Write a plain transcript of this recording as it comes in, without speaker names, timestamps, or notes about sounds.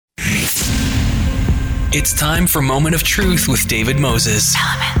It's time for Moment of Truth with David Moses.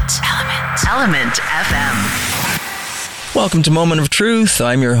 Element FM. Welcome to Moment of Truth.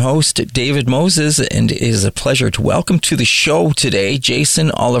 I'm your host, David Moses, and it is a pleasure to welcome to the show today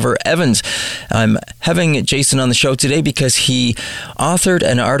Jason Oliver Evans. I'm having Jason on the show today because he authored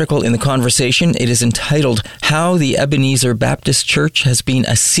an article in The Conversation. It is entitled, How the Ebenezer Baptist Church Has Been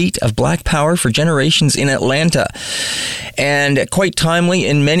a Seat of Black Power for Generations in Atlanta. And quite timely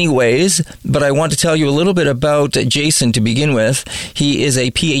in many ways, but I want to tell you a little bit about Jason to begin with. He is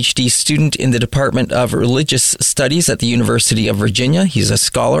a PhD student in the Department of Religious Studies at the University of Virginia. He's a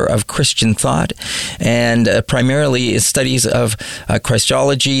scholar of Christian thought and primarily studies of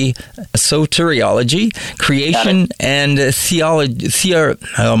Christology, soteriology, creation, and theological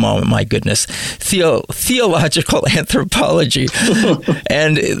anthropology.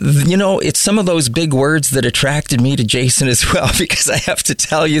 And, you know, it's some of those big words that attracted me to Jason as well, because I have to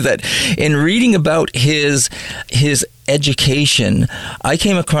tell you that in reading about his education, I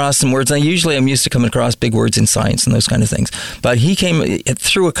came across some words. I'm used to coming across big words in science and those kind of things, but he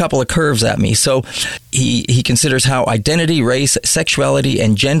threw a couple of curves at me. So he considers how identity, race, sexuality,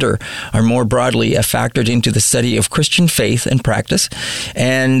 and gender are more broadly factored into the study of Christian faith and practice.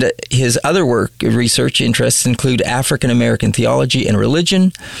 And his other research interests include African American theology and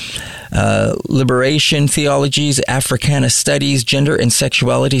religion, liberation theologies, Africana studies, gender and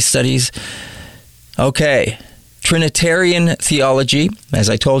sexuality studies. Okay. Trinitarian theology, as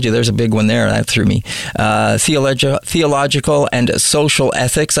I told you, there's a big one there, that threw me. Theological and social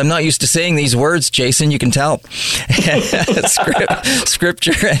ethics. I'm not used to saying these words, Jason, you can tell.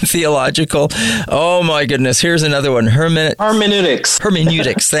 Scripture and theological. Oh my goodness, here's another one. Hermeneutics,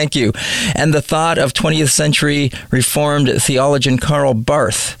 thank you. And the thought of 20th century Reformed theologian Karl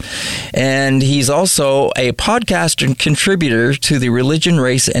Barth. And he's also a podcast and contributor to the Religion,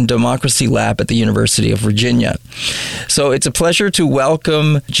 Race, and Democracy Lab at the University of Virginia. So it's a pleasure to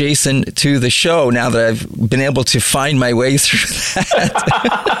welcome Jason to the show now that I've been able to find my way through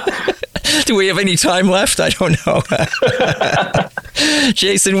that. Do we have any time left? I don't know.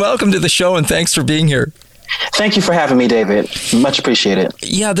 Jason, welcome to the show and thanks for being here. Thank you for having me, David. Much appreciated.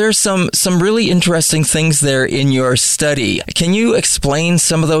 Yeah, there's some really interesting things there in your study. Can you explain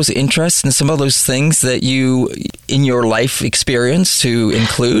some of those interests and some of those things that you, in your life experience, to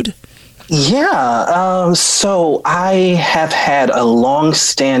include? Yeah, so I have had a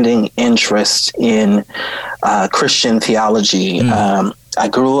long-standing interest in Christian theology. I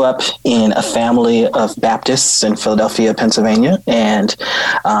grew up in a family of Baptists in Philadelphia, Pennsylvania, and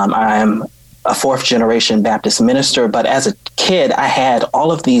I'm a fourth-generation Baptist minister. But as a kid, I had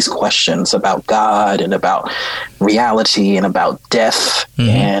all of these questions about God and about reality and about death,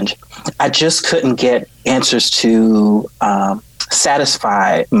 and I just couldn't get answers to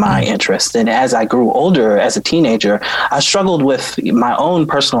satisfy my interest. And as I grew older, as a teenager, I struggled with my own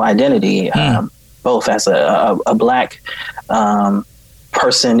personal identity, both as a Black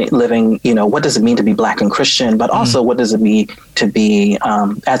person living, what does it mean to be Black and Christian, but also what does it mean to be,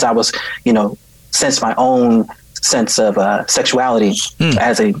 as I was, since my own sense of sexuality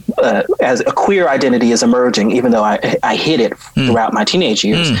as a queer identity is emerging, even though I hid it throughout my teenage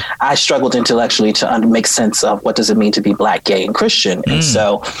years, I struggled intellectually to make sense of what does it mean to be Black, gay, and Christian. And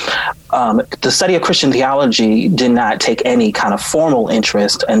so the study of Christian theology did not take any kind of formal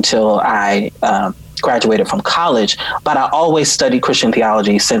interest until I graduated from college, but I always studied Christian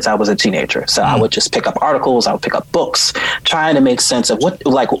theology since I was a teenager. So I would just pick up articles, I would pick up books, trying to make sense of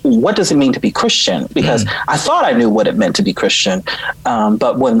what does it mean to be Christian? Because I thought I knew what it meant to be Christian.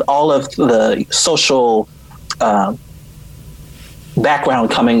 But when all of the social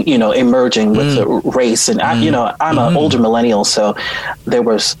background emerging with the race, and I'm an older millennial, so there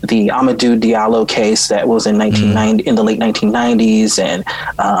was the Amadou Diallo case that was in in the late 1990s, and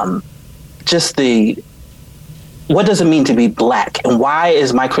just what does it mean to be Black, and why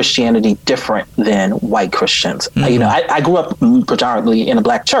is my Christianity different than white Christians? I grew up predominantly in a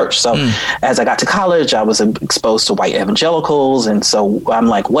Black church. So as I got to college, I was exposed to white evangelicals. And so I'm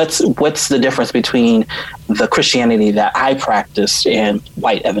like, what's the difference between the Christianity that I practiced and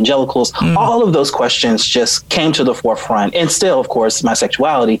white evangelicals? All of those questions just came to the forefront. And still, of course, my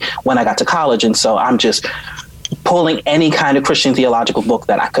sexuality when I got to college. And so I'm just pulling any kind of Christian theological book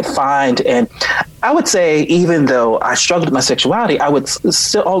that I could find. And I would say, even though I struggled with my sexuality, I was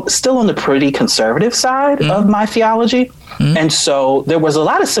still on the pretty conservative side of my theology. And so there was a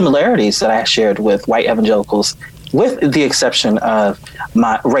lot of similarities that I shared with white evangelicals, with the exception of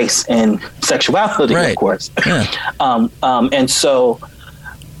my race and sexuality, of course. And so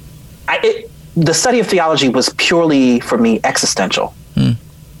the study of theology was purely, for me, existential.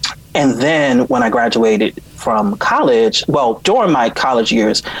 And then when I graduated from college, well, during my college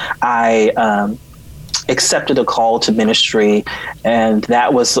years, I accepted a call to ministry. And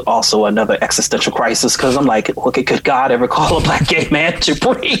that was also another existential crisis because I'm like, okay, could God ever call a Black gay man to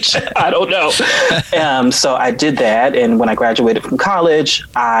preach? I don't know. So I did that. And when I graduated from college,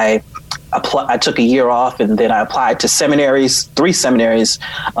 I took a year off, and then I applied to seminaries, 3 seminaries,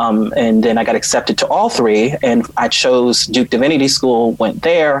 and then I got accepted to all 3. And I chose Duke Divinity School, went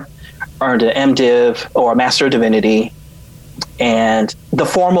there, earned an MDiv or a Master of Divinity, and the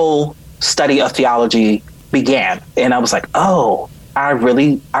formal study of theology began. And I was like, oh, I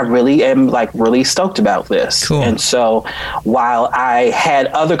really am like really stoked about this. Cool. And so while I had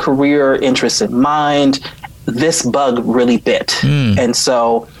other career interests in mind, this bug really bit. And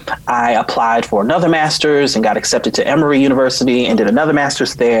so I applied for another master's and got accepted to Emory University and did another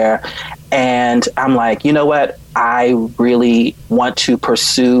master's there. And I'm like, you know what? I really want to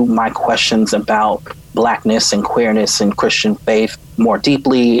pursue my questions about Blackness and queerness and Christian faith more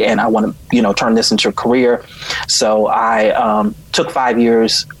deeply. And I want to, turn this into a career. So I took 5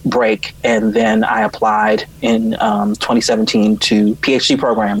 years break, and then I applied in 2017 to PhD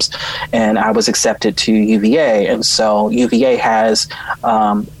programs, and I was accepted to UVA. And so UVA has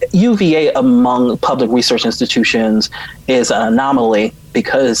UVA among public research institutions is an anomaly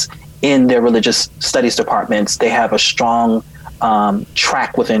because in their religious studies departments, they have a strong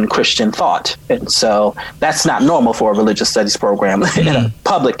track within Christian thought. And so that's not normal for a religious studies program in a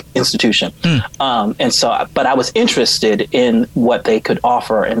public institution. And so, but I was interested in what they could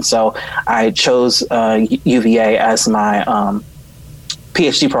offer. And so I chose UVA as my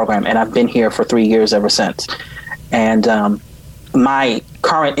PhD program, and I've been here for 3 years ever since. And my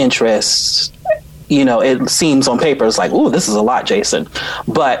current interests, it seems on paper, it's like, ooh, this is a lot, Jason.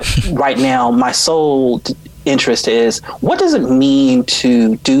 But right now, my sole interest is, what does it mean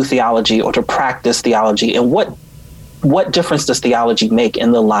to do theology or to practice theology, and what difference does theology make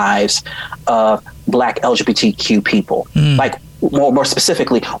in the lives of Black LGBTQ people? Like more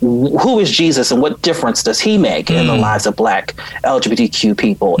specifically, who is Jesus and what difference does he make in the lives of Black LGBTQ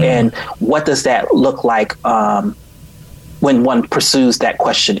people? And what does that look like when one pursues that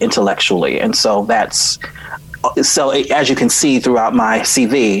question intellectually? And so as you can see throughout my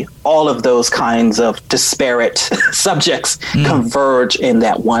CV, all of those kinds of disparate subjects converge in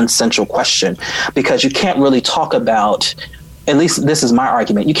that one central question, because you can't really talk about, at least this is my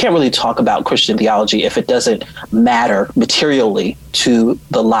argument, you can't really talk about Christian theology if it doesn't matter materially to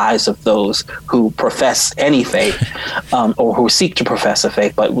the lives of those who profess any faith or who seek to profess a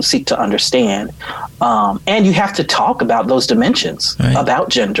faith but who seek to understand. And you have to talk about those dimensions, about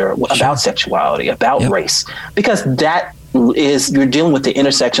gender, about sexuality, about race, because that is, you're dealing with the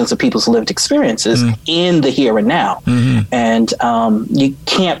intersections of people's lived experiences in the here and now. And you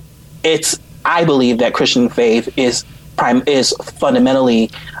can't, I believe that Christian faith is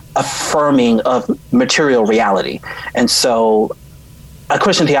fundamentally affirming of material reality. And so a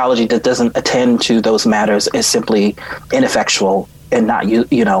Christian theology that doesn't attend to those matters is simply ineffectual and not,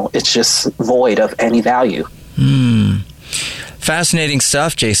 it's just void of any value. Fascinating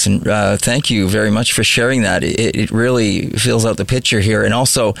stuff, Jason. Thank you very much for sharing that. It really fills out the picture here, and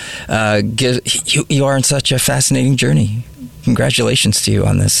also you are on such a fascinating journey. Congratulations to you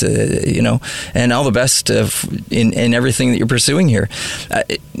on this, and all the best in everything that you're pursuing here.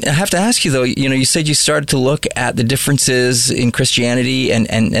 I have to ask you, though, you said you started to look at the differences in Christianity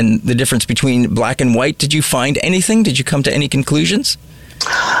and the difference between Black and white. Did you find anything? Did you come to any conclusions?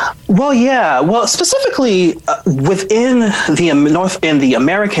 Well, yeah. Well, specifically within the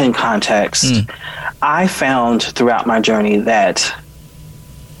American context, I found throughout my journey that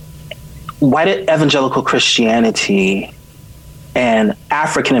white evangelical Christianity and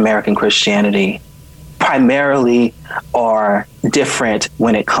African American Christianity primarily are different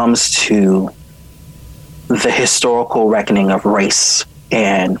when it comes to the historical reckoning of race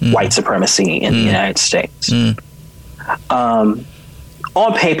and white supremacy in the United States.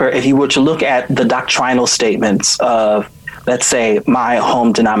 On paper, if you were to look at the doctrinal statements of, let's say, my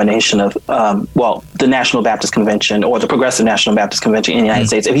home denomination of, the National Baptist Convention or the Progressive National Baptist Convention in the United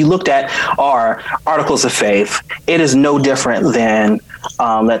States, if you looked at our articles of faith, it is no different than,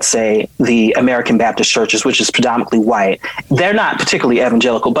 let's say, the American Baptist churches, which is predominantly white. They're not particularly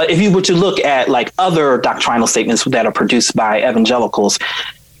evangelical, but if you were to look at like other doctrinal statements that are produced by evangelicals,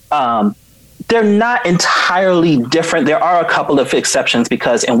 they're not entirely different. There are a couple of exceptions,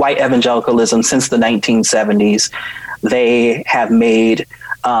 because in white evangelicalism since the 1970s, they have made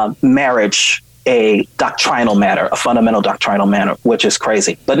marriage a doctrinal matter, a fundamental doctrinal matter, which is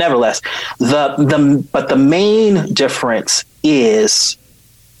crazy. But nevertheless, the main difference is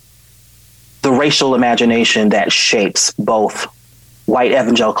the racial imagination that shapes both white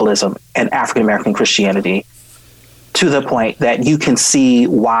evangelicalism and African-American Christianity, to the point that you can see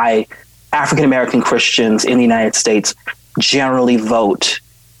why African-American Christians in the United States generally vote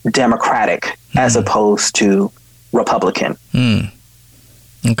Democratic as opposed to Republican.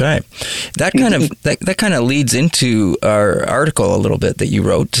 Okay. That kind of leads into our article a little bit that you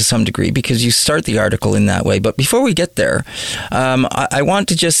wrote to some degree, because you start the article in that way. But before we get there, I want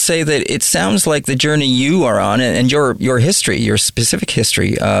to just say that it sounds like the journey you are on and your history, your specific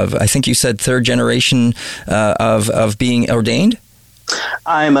history of, I think you said third generation of being ordained?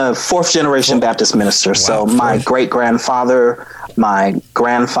 I'm a fourth generation Baptist minister. Wow, so my great-grandfather, my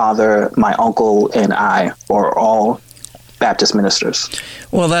grandfather, my uncle, and I are all Baptist ministers.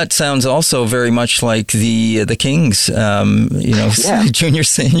 Well, that sounds also very much like the Kings, Junior,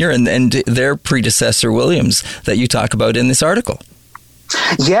 Senior, and their predecessor, Williams, that you talk about in this article.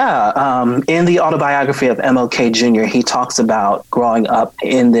 Yeah. In the autobiography of MLK Jr., he talks about growing up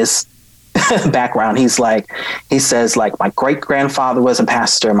in this background. He says, my great-grandfather was a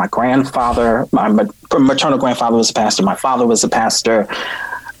pastor, my maternal grandfather was a pastor, my father was a pastor.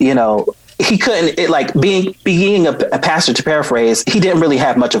 He couldn't, being a pastor, to paraphrase, he didn't really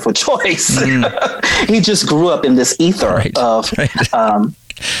have much of a choice. He just grew up in this ether of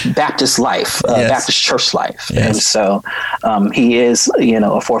Baptist life, Baptist church life. Yes. And so he is,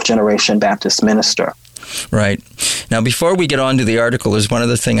 a fourth generation Baptist minister. Right. Now, before we get on to the article, there's one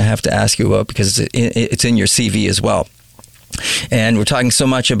other thing I have to ask you about, because it's in your CV as well. And we're talking so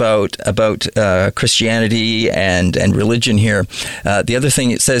much about Christianity and religion here. The other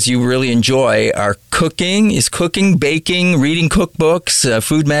thing it says you really enjoy are cooking, baking, reading cookbooks,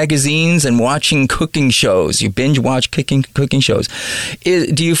 food magazines, and watching cooking shows. You binge watch cooking shows.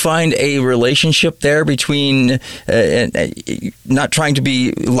 Do you find a relationship there between, not trying to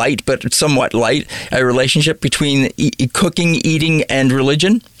be light, but somewhat light, a relationship between cooking, eating, and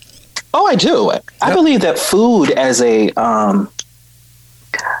religion? Oh, I do. I believe that food as a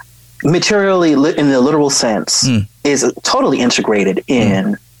materially, in the literal sense, is totally integrated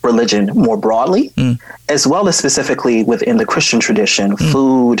in religion more broadly, as well as specifically within the Christian tradition.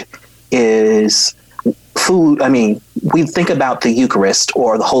 Food. I mean, we think about the Eucharist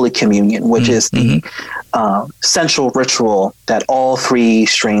or the Holy Communion, which is the central ritual that all three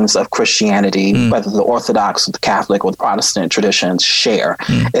streams of Christianity, whether the Orthodox, the Catholic, or the Protestant traditions share,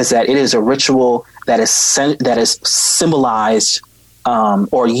 is that it is a ritual that is symbolized,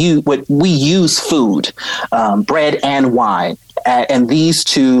 we use food, bread and wine, and these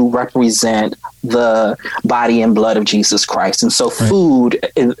two represent the body and blood of Jesus Christ. And so food,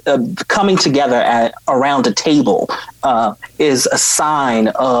 coming together around a table, is a sign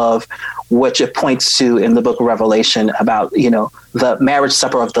of which it points to in the book of Revelation about, the marriage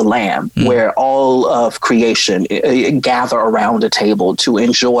supper of the Lamb, where all of creation gather around a table to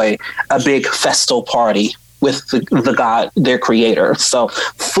enjoy a big festal party with the God, their creator. So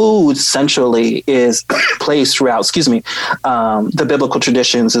food centrally is placed throughout, the biblical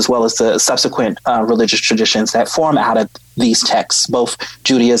traditions, as well as the subsequent religious traditions that form out of these texts, both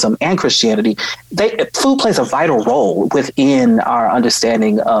Judaism and Christianity. Food plays a vital role within our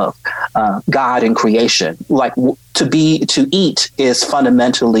understanding of God and creation. To eat is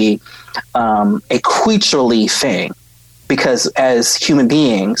fundamentally a creaturely thing, because as human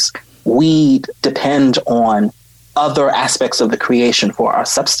beings, we depend on other aspects of the creation for our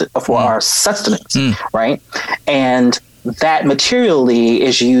sustenance, right? And that materially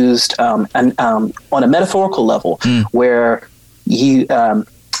is used on a metaphorical level, where you,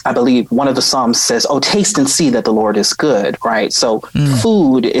 I believe one of the Psalms says, "Oh, taste and see that the Lord is good," right? So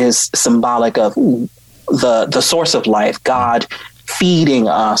food is symbolic of the source of life, God feeding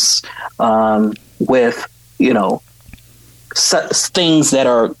us with, things that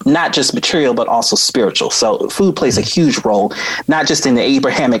are not just material, but also spiritual. So food plays a huge role, not just in the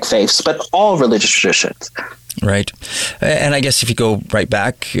Abrahamic faiths, but all religious traditions. Right. And I guess if you go right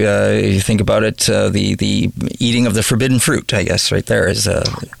back, you think about it, the eating of the forbidden fruit, I guess, right there is... oh,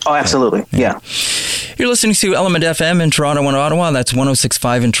 absolutely. Yeah. You're listening to Element FM in Toronto and Ottawa. That's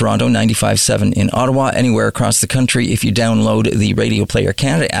 106.5 in Toronto, 95.7 in Ottawa. Anywhere across the country, if you download the Radio Player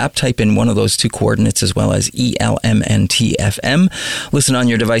Canada app, type in one of those two coordinates as well as ELMNT-FM. Listen on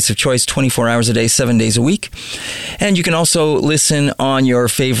your device of choice 24 hours a day, 7 days a week. And you can also listen on your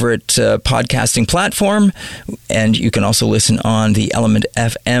favorite podcasting platform. And you can also listen on the Element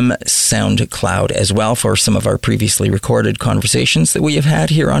FM SoundCloud as well for some of our previously recorded conversations that we have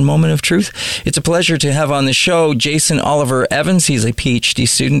had here on Moment of Truth. It's a pleasure pleasure to have on the show Jason Oliver Evans. He's a PhD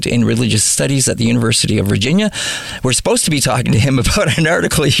student in religious studies at the University of Virginia. We're supposed to be talking to him about an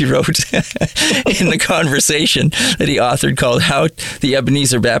article he wrote in the conversation that he authored called How the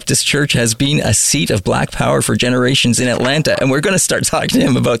Ebenezer Baptist Church Has Been a Seat of Black Power for Generations in Atlanta. And we're going to start talking to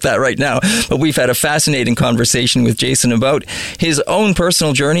him about that right now. But we've had a fascinating conversation with Jason about his own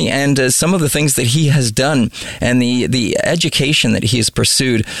personal journey and some of the things that he has done and the education that he has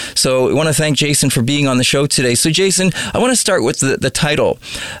pursued. So I want to thank Jason for being on the show today. So Jason, I want to start with the title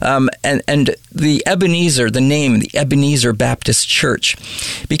and the Ebenezer, the name, the Ebenezer Baptist Church,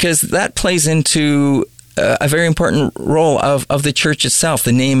 because that plays into a very important role of the church itself,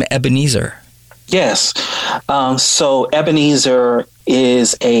 the name Ebenezer. Yes. So Ebenezer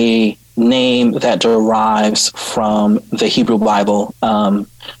is a name that derives from the Hebrew Bible.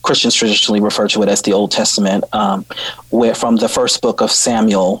 Christians traditionally refer to it as the Old Testament, where from the first book of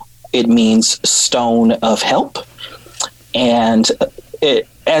Samuel, it means stone of help. And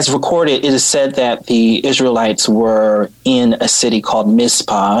as recorded, it is said that the Israelites were in a city called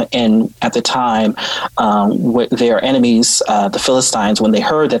Mizpah, and at the time, their enemies, the Philistines, when they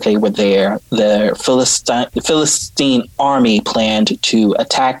heard that they were there, the Philistine army planned to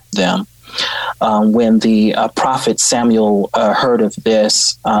attack them. When the prophet Samuel heard of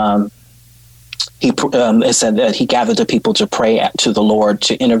this, it said that he gathered the people to pray to the Lord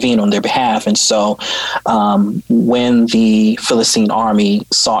to intervene on their behalf. And so when the Philistine army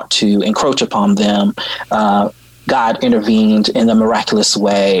sought to encroach upon them, God intervened in a miraculous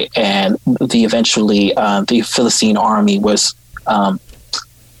way, and eventually the Philistine army was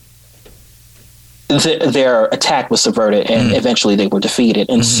their attack was subverted, and eventually they were defeated.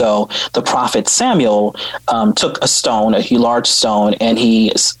 And so the prophet Samuel took a stone, a large stone, and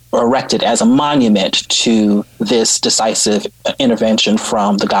he erected as a monument to this decisive intervention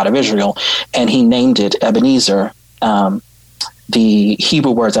from the God of Israel, and he named it Ebenezer. The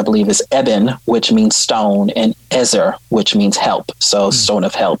Hebrew words, I believe, is Eben, which means stone, and Ezer, which means help. So stone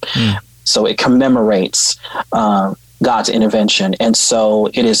of help. So it commemorates God's intervention. And so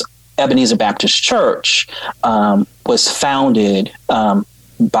it is Ebenezer Baptist Church was founded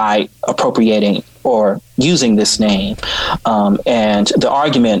by appropriating or using this name. And the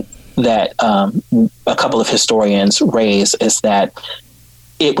argument that a couple of historians raise is that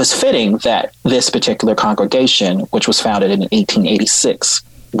it was fitting that this particular congregation, which was founded in 1886,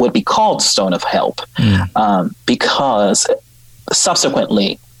 would be called Stone of Help, because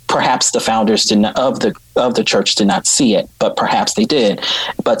subsequently, perhaps the founders of the church did not see it, but perhaps they did.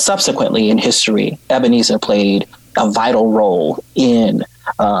 But subsequently in history, Ebenezer played a vital role in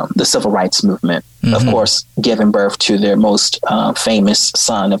the civil rights movement, of course, giving birth to their most famous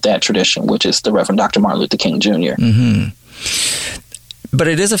son of that tradition, which is the Reverend Dr. Martin Luther King Jr. But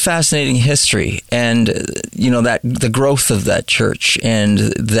it is a fascinating history, and that the growth of that church and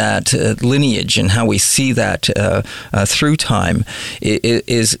that lineage and how we see that through time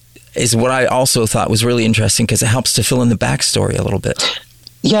is what I also thought was really interesting, because it helps to fill in the backstory a little bit.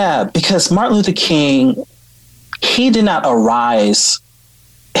 Yeah, because Martin Luther King, he did not arise.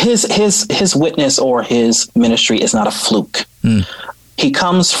 His witness or his ministry is not a fluke. He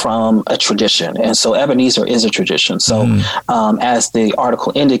comes from a tradition, and so Ebenezer is a tradition. So as the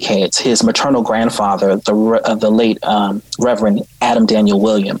article indicates, his maternal grandfather, the late Reverend Adam Daniel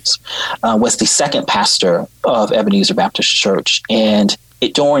Williams, was the second pastor of Ebenezer Baptist Church. And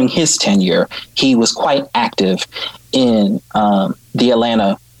during his tenure, he was quite active in the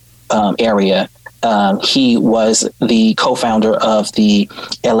Atlanta area. He was the co-founder of the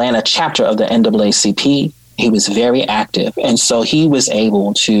Atlanta chapter of the NAACP. He was very active. And so he was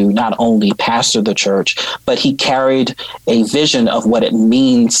able to not only pastor the church, but he carried a vision of what it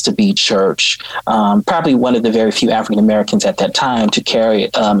means to be church. Probably one of the very few African Americans at that time to carry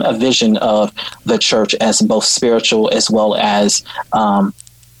a vision of the church as both spiritual as well as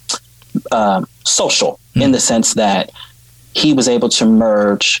social, in the sense that he was able to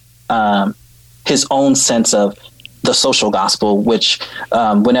merge his own sense of the social gospel, which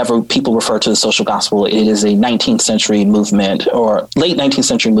whenever people refer to the social gospel, it is a 19th century movement or late 19th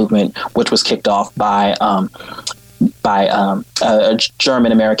century movement, which was kicked off by a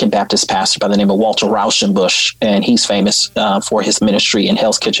German-American Baptist pastor by the name of Walter Rauschenbusch. And he's famous for his ministry in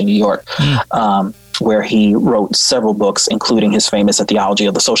Hell's Kitchen, New York, where he wrote several books, including his famous A Theology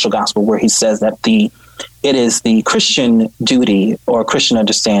of the Social Gospel, where he says that it is the Christian duty or Christian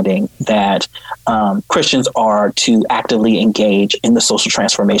understanding that Christians are to actively engage in the social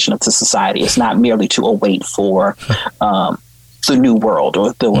transformation of the society. It's not merely to await for the new world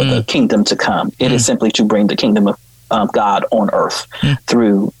or the kingdom to come. It is simply to bring the kingdom God on earth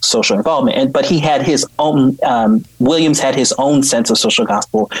through social involvement. But he had his own, Williams had his own sense of social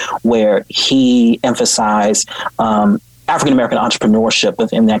gospel where he emphasized African-American entrepreneurship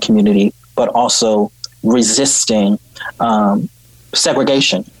within that community, but also resisting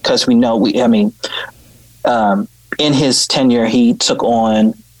segregation. Because we know, in his tenure, he took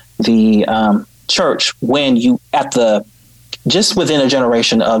on the church when just within a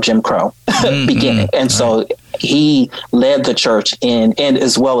generation of Jim Crow beginning. And so he led the church and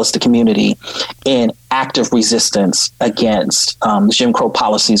as well as the community in active resistance against Jim Crow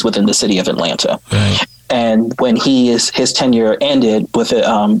policies within the city of Atlanta. Right. And when his tenure ended with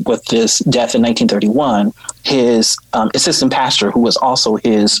this death in 1931, his assistant pastor, who was also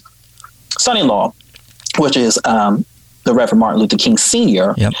his son-in-law, which is the Reverend Martin Luther King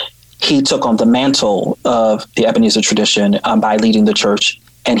Sr., he took on the mantle of the Ebenezer tradition by leading the church.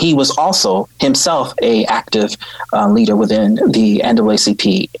 And he was also himself a active leader within the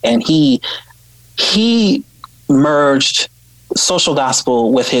NAACP. And he merged social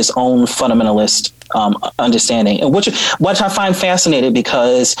gospel with his own fundamentalist understanding, which I find fascinating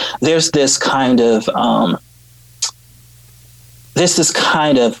because there's this kind of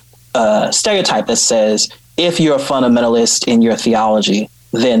stereotype that says if you're a fundamentalist in your theology,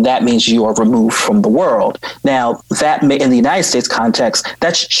 then that means you are removed from the world. Now, that in the United States context,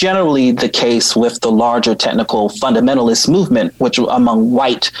 that's generally the case with the larger technical fundamentalist movement, which among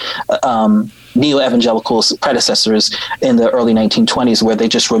white neo-evangelicals predecessors in the early 1920s, where they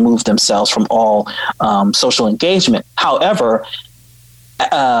just removed themselves from all social engagement. However,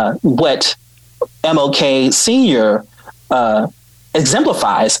 what MLK Sr.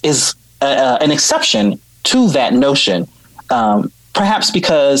 Exemplifies is an exception to that notion. Perhaps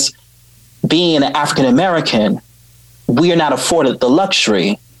because being an African American, we are not afforded the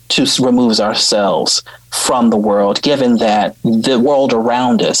luxury to remove ourselves from the world, given that the world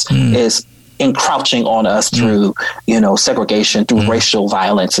around us is encroaching on us through, segregation, through racial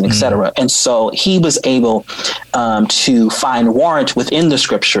violence, and et cetera. And so he was able to find warrant within the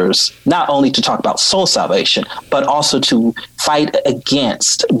scriptures, not only to talk about soul salvation, but also to fight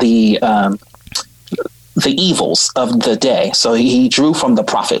against the evils of the day. So he drew from the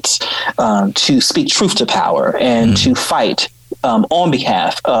prophets to speak truth to power and to fight on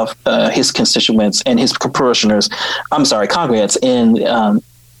behalf of his constituents and his congregants in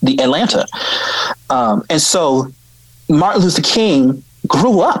the Atlanta. And so Martin Luther King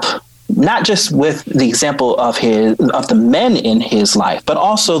grew up not just with the example of the men in his life, but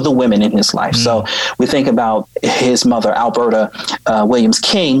also the women in his life. So we think about his mother, Alberta Williams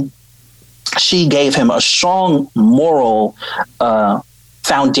King. She gave him a strong moral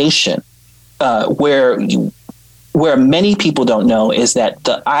foundation where many people don't know is that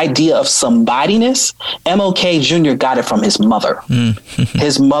the idea of somebodiness, MLK Jr. got it from his mother.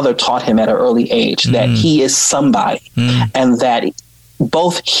 His mother taught him at an early age that he is somebody, and that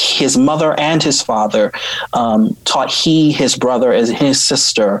both his mother and his father taught his brother, and his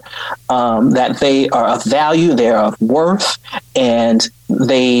sister that they are of value, they are of worth, and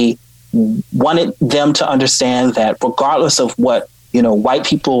they wanted them to understand that regardless of what, white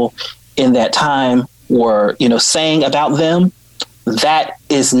people in that time were, saying about them, that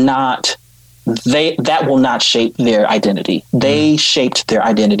will not shape their identity. They shaped their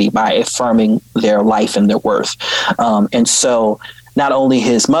identity by affirming their life and their worth. And so not only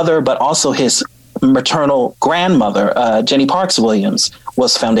his mother, but also his maternal grandmother, Jenny Parks Williams,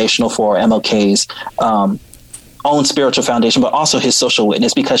 was foundational for MLK's own spiritual foundation, but also his social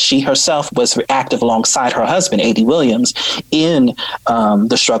witness, because she herself was active alongside her husband, A.D. Williams, in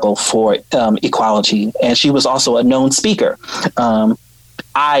the struggle for equality. And she was also a known speaker.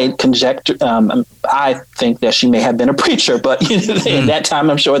 I think that she may have been a preacher, but in that time,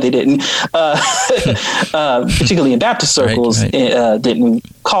 I'm sure they didn't, particularly in Baptist circles, didn't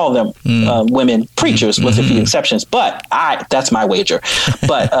call them women preachers, with a few exceptions. But that's my wager.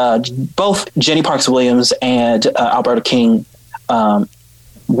 But both Jenny Parks Williams and Alberta King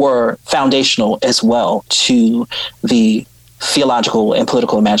were foundational as well to the theological and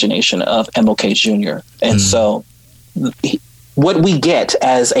political imagination of MLK Jr. And so what we get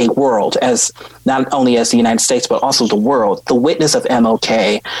as a world, as not only as the United States, but also the world, the witness of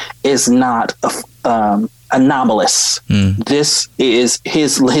MLK is not anomalous. This is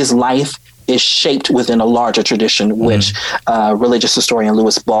his life is shaped within a larger tradition, which religious historian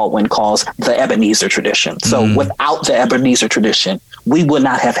Lewis Baldwin calls the Ebenezer tradition. So without the Ebenezer tradition, we would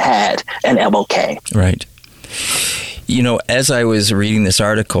not have had an MLK. Right. As I was reading this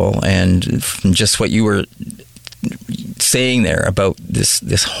article and just what you were saying there about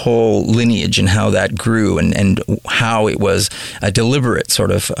this whole lineage and how that grew and how it was a deliberate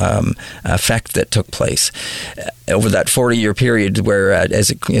sort of effect that took place over that 40-year period where, as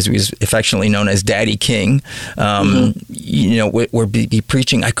he was affectionately known as Daddy King, would be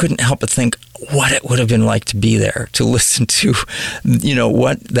preaching. I couldn't help but think what it would have been like to be there, to listen to,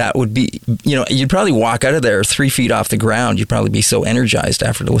 what that would be. You'd probably walk out of there 3 feet off the ground. You'd probably be so energized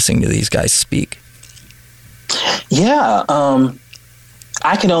after listening to these guys speak. Yeah,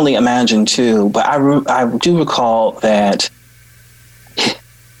 I can only imagine too, but I do recall that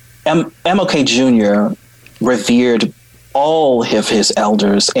MLK Jr. revered all of his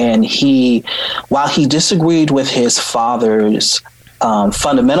elders, and while he disagreed with his father's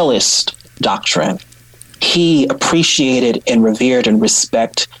fundamentalist doctrine, he appreciated and revered and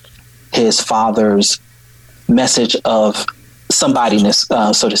respected his father's message of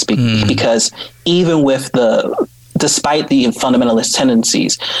somebodyness, so to speak, because even despite the fundamentalist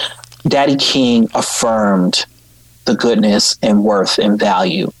tendencies, Daddy King affirmed the goodness and worth and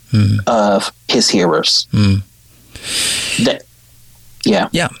value of his hearers.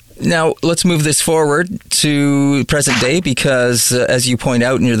 Yeah. Now, let's move this forward to present day because, as you point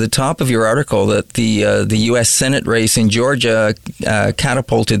out near the top of your article, that the U.S. Senate race in Georgia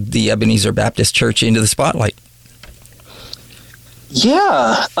catapulted the Ebenezer Baptist Church into the spotlight.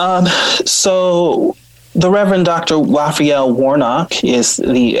 Yeah. So the Reverend Dr. Raphael Warnock is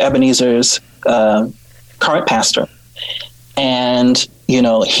the Ebenezer's current pastor. And,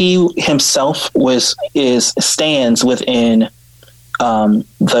 he himself stands within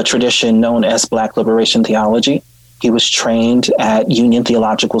the tradition known as Black Liberation Theology. He was trained at Union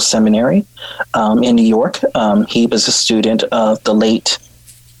Theological Seminary in New York. He was a student of the late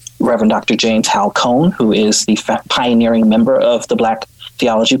Reverend Dr. James Hal Cone, who is the pioneering member of the Black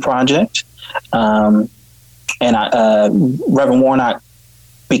Theology Project. And Reverend Warnock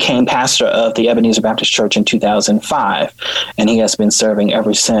became pastor of the Ebenezer Baptist Church in 2005, and he has been serving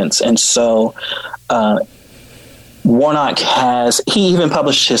ever since. And so Warnock he even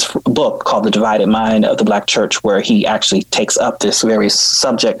published his book called The Divided Mind of the Black Church, where he actually takes up this very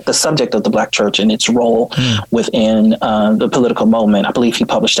subject, the subject of the Black Church and its role within the political moment. I believe he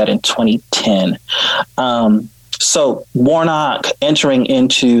published that in 2010. So Warnock entering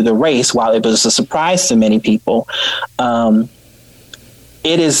into the race, while it was a surprise to many people,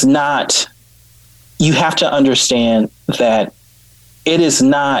 it is not, you have to understand that it is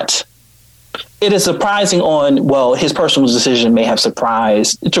surprising his personal decision may have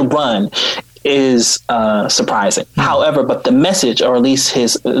surprised to run is surprising. However, but the message, or at least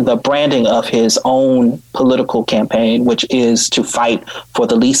the branding of his own political campaign, which is to fight for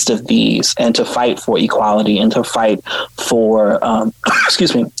the least of these and to fight for equality and to fight for,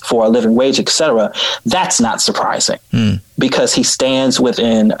 for a living wage, etc., that's not surprising because he stands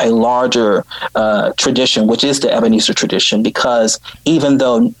within a larger tradition, which is the Ebenezer tradition, because even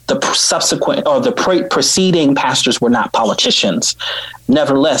though the subsequent or the preceding pastors were not politicians,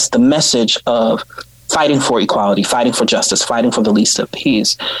 nevertheless, the message of fighting for equality, fighting for justice, fighting for the least of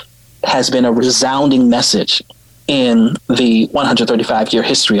these has been a resounding message in the 135-year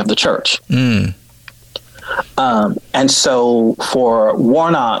history of the church. And so for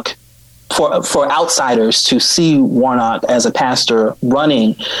Warnock, for outsiders to see Warnock as a pastor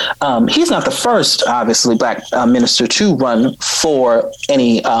running, he's not the first, obviously, Black minister to run for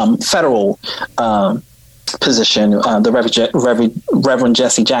any federal position. The Reverend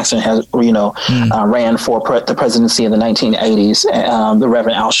Jesse Jackson has, ran for the presidency in the 1980s. The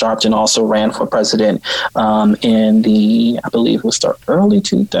Reverend Al Sharpton also ran for president in I believe it was the early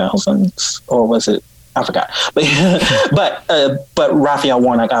 2000s, or was it? I forgot. But Raphael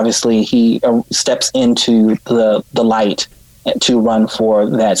Warnock, obviously, he steps into the light to run for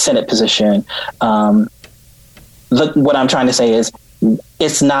that Senate position. What I'm trying to say is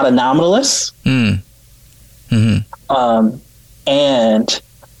it's not anomalous. And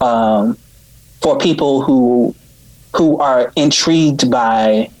for people who are intrigued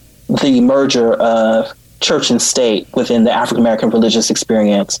by the merger of church and state within the African American religious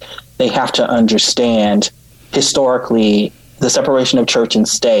experience, they have to understand historically the separation of church and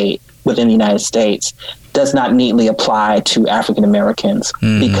state within the United States does not neatly apply to African Americans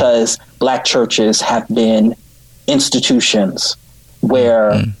because Black churches have been institutions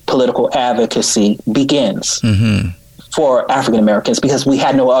where political advocacy begins for African Americans because we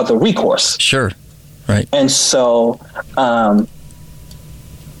had no other recourse. Sure. Right. And so, and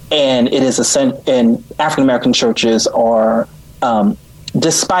it is and African American churches are,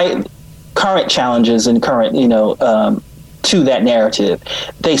 despite current challenges and current, to that narrative,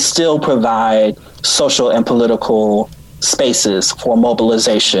 they still provide social and political spaces for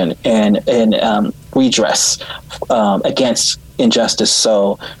mobilization and redress against injustice.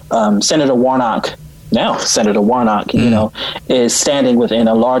 So Senator Warnock, is standing within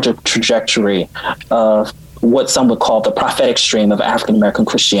a larger trajectory of what some would call the prophetic stream of African American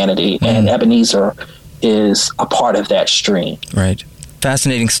Christianity, and Ebenezer is a part of that stream. Right.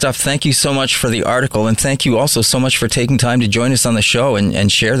 Fascinating stuff. Thank you so much for the article, and thank you also so much for taking time to join us on the show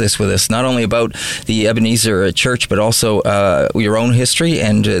and share this with us, not only about the Ebenezer Church, but also your own history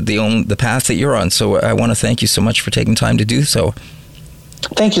and the path that you're on. So I want to thank you so much for taking time to do so.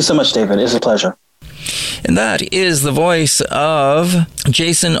 Thank you so much, David. It's a pleasure. And that is the voice of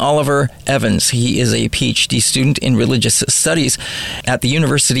Jason Oliver Evans. He is a PhD student in religious studies at the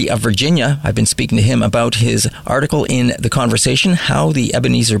University of Virginia. I've been speaking to him about his article in The Conversation, How the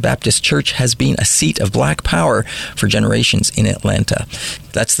Ebenezer Baptist Church Has Been a Seat of Black Power for Generations in Atlanta.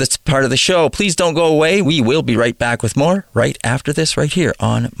 That's this part of the show. Please don't go away. We will be right back with more right after this, right here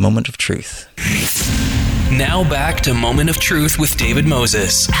on Moment of Truth. Now back to Moment of Truth with David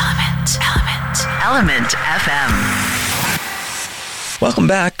Moses. Element FM. Welcome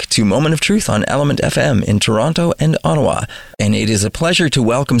back to Moment of Truth on Element FM in Toronto and Ottawa. And it is a pleasure to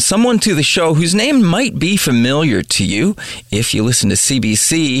welcome someone to the show whose name might be familiar to you if you listen to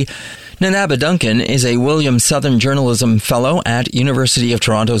CBC. Nanaba Duncan is a William Southern Journalism Fellow at University of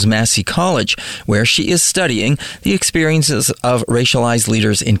Toronto's Massey College, where she is studying the experiences of racialized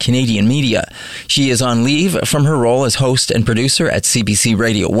leaders in Canadian media. She is on leave from her role as host and producer at CBC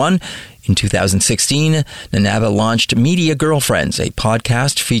Radio 1. In 2016, Nanaba launched Media Girlfriends, a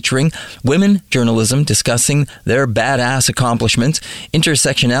podcast featuring women journalism discussing their badass accomplishments,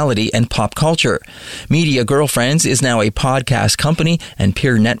 intersectionality, and pop culture. Media Girlfriends is now a podcast company and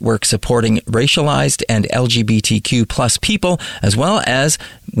peer network supporting racialized and LGBTQ plus people, as well as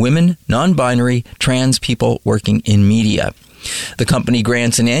women, non-binary, trans people working in media. The company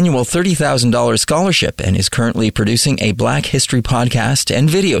grants an annual $30,000 scholarship and is currently producing a Black History podcast and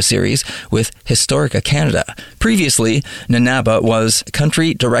video series with Historica Canada. Previously, Nanaba was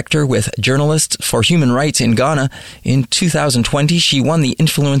country director with Journalists for Human Rights in Ghana. In 2020, she won the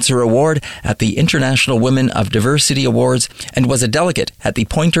Influencer Award at the International Women of Diversity Awards and was a delegate at the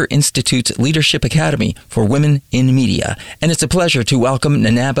Poynter Institute's Leadership Academy for Women in Media. And it's a pleasure to welcome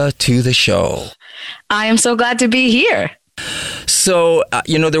Nanaba to the show. I am so glad to be here. So,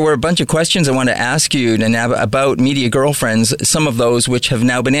 there were a bunch of questions I wanted to ask you, Nanaba, about Media Girlfriends, some of those which have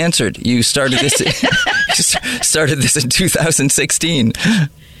now been answered. You started this in 2016.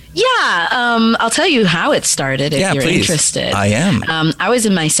 Yeah, I'll tell you how it started if you're interested. I am. I was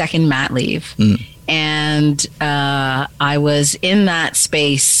in my second mat leave, and I was in that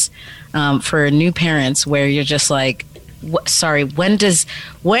space for new parents where you're just like, where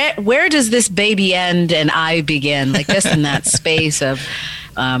does this baby end and I begin? Like just in that space of,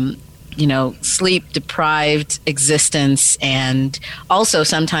 sleep deprived existence, and also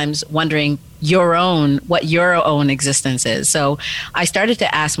sometimes wondering what your own existence is. So I started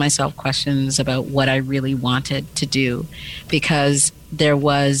to ask myself questions about what I really wanted to do, because there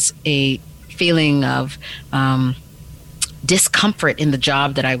was a feeling of, discomfort in the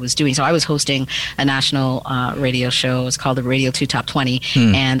job that I was doing. So I was hosting a national radio show. It was called the Radio 2 Top 20.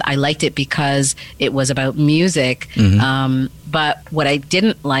 And I liked it because it was about music. But what I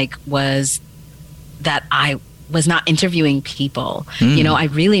didn't like was that I was not interviewing people. I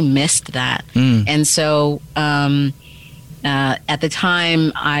really missed that. And so at the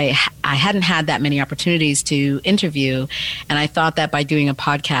time, I hadn't had that many opportunities to interview. And I thought that by doing a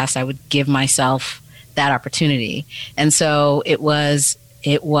podcast, I would give myself that opportunity. And so it was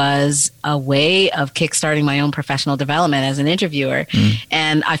a way of kickstarting my own professional development as an interviewer.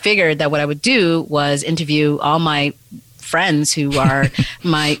 And I figured that what I would do was interview all my friends who are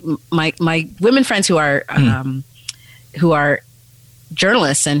my women friends who are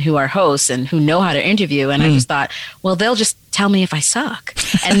journalists and who are hosts and who know how to interview. And I just thought, well, they'll just tell me if I suck.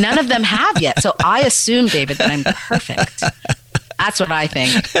 And none of them have yet. So I assume, David, that I'm perfect. That's what I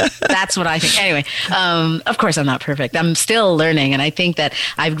think. Anyway, of course, I'm not perfect. I'm still learning, and I think that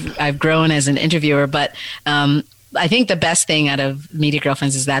I've grown as an interviewer. But I think the best thing out of Media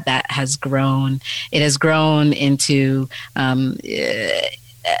Girlfriends is that has grown. It has grown into a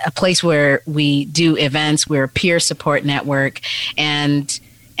place where we do events. We're a peer support network, and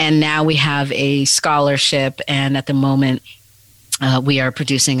now we have a scholarship. And at the moment, we are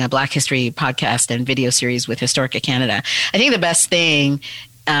producing a Black History podcast and video series with Historica Canada. I think the best thing,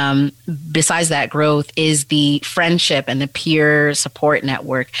 besides that growth, is the friendship and the peer support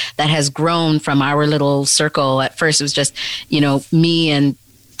network that has grown from our little circle. At first, it was just, me and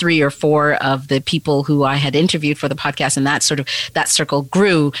 3 or 4 of the people who I had interviewed for the podcast, and that circle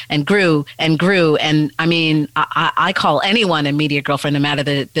grew and grew and grew. And I mean, I call anyone a media girlfriend, no matter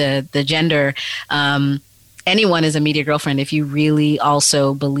the gender. Anyone is a media girlfriend if you really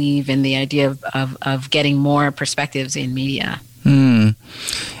also believe in the idea of getting more perspectives in media.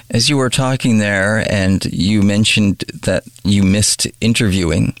 As you were talking there, and you mentioned that you missed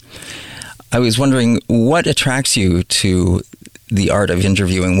interviewing, I was wondering what attracts you to the art of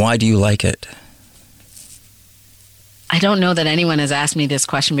interviewing. Why do you like it? I don't know that anyone has asked me this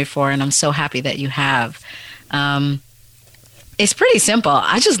question before, and I'm so happy that you have. It's pretty simple.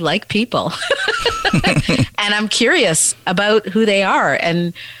 I just like people. And I'm curious about who they are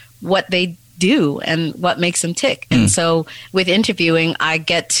and what they do and what makes them tick. And so with interviewing, I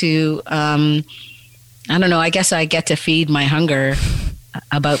get to, I guess I get to feed my hunger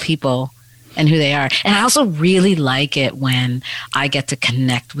about people and who they are. And I also really like it when I get to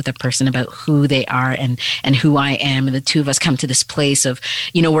connect with a person about who they are and who I am. And the two of us come to this place of,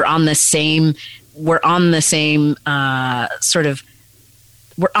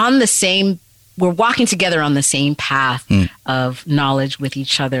 we're walking together on the same path of knowledge with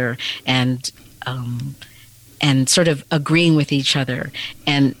each other and sort of agreeing with each other.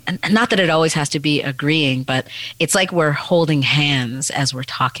 And not that it always has to be agreeing, but it's like we're holding hands as we're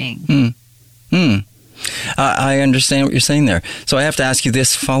talking. I understand what you're saying there. So I have to ask you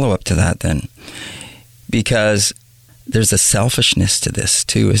this follow-up to that then, because there's a selfishness to this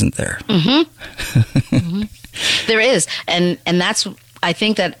too, isn't there? There is. And that's, I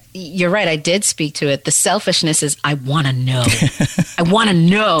think that you're right. I did speak to it. The selfishness is, I want to know. I want to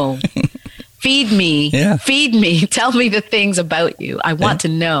know. Feed me. Yeah. Feed me. Tell me the things about you. I want to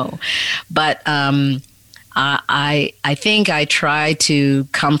know. But I think I try to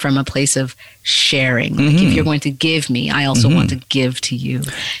come from a place of sharing. Like if you're going to give me, I also want to give to you.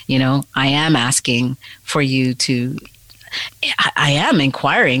 I am asking for you to, I am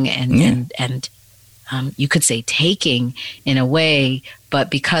inquiring and you could say taking in a way, but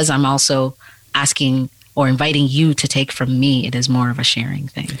because I'm also asking or inviting you to take from me, it is more of a sharing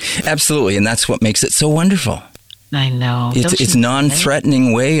thing. Absolutely. And that's what makes it so wonderful. I know. It's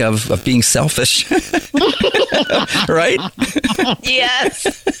non-threatening way of being selfish. Right? Yes.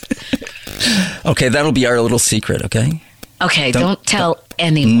 Okay, that'll be our little secret, okay? Okay, don't tell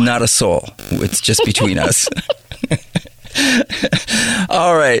anyone. Not a soul. It's just between us.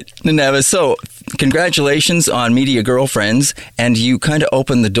 All right, Nineveh. So, congratulations on Media Girlfriends. And you kind of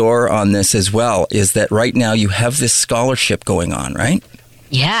opened the door on this as well, is that right now you have this scholarship going on, right?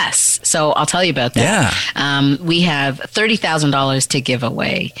 Yes. So I'll tell you about that. Yeah. We have $30,000 to give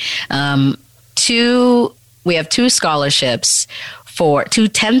away. We have 2 scholarships for 2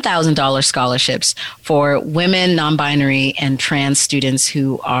 $10,000 scholarships for women, non-binary, and trans students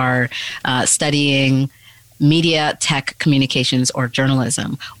who are studying media, tech, communications, or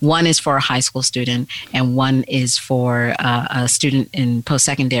journalism. One is for a high school student, and one is for a student in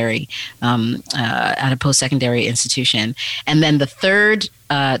post-secondary, at a post-secondary institution. And then the third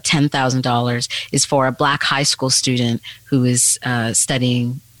 $10,000 is for a Black high school student who is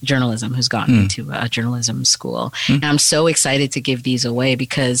studying journalism, who's gotten into a journalism school. And I'm so excited to give these away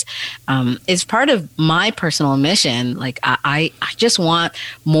because it's part of my personal mission. Like I just want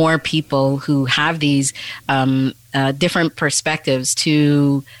more people who have these different perspectives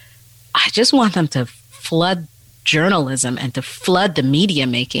I just want them to flood journalism and to flood the media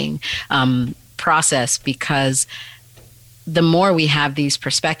making process, because the more we have these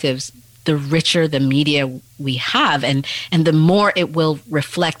perspectives, the richer the media we have, and the more it will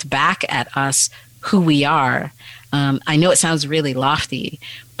reflect back at us who we are. I know it sounds really lofty,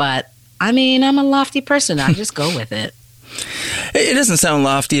 but I mean, I'm a lofty person. I just go with it. It doesn't sound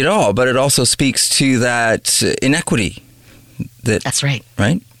lofty at all, but it also speaks to that inequity. That's right.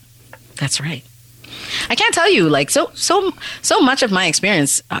 Right? That's right. I can't tell you, like, so much of my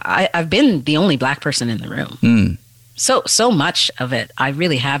experience, I've been the only Black person in the room. So much of it, I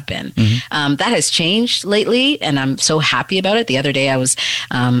really have been. That has changed lately, and I'm so happy about it. The other day, I was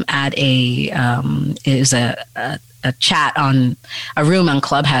at it was a chat on a room on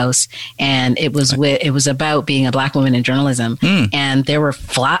Clubhouse, and it was about being a Black woman in journalism, and there were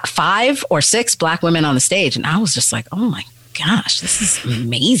 5 or 6 Black women on the stage, and I was just like, oh my gosh, this is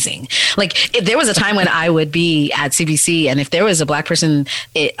amazing. Like, there was a time when I would be at CBC, and if there was a Black person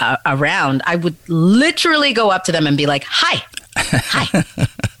around, I would literally go up to them and be like, hi.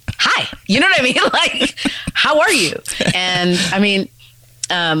 You know what I mean? Like, how are you? And I mean,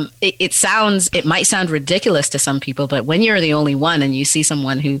 it might sound ridiculous to some people, but when you're the only one and you see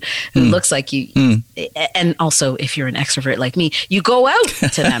someone who looks like you, and also if you're an extrovert like me, you go out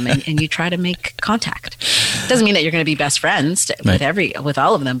to them and you try to make contact. Doesn't mean that you're going to be best friends with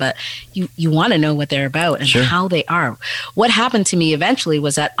all of them, but you want to know what they're about and how they are. What happened to me eventually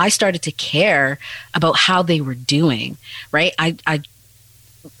was that I started to care about how they were doing, right?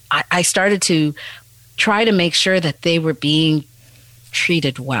 I started to try to make sure that they were being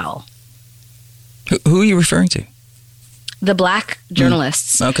treated well. Who are you referring to? The Black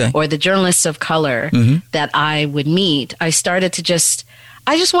journalists or the journalists of color that I would meet. I started to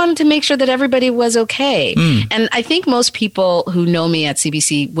I just wanted to make sure that everybody was okay. And I think most people who know me at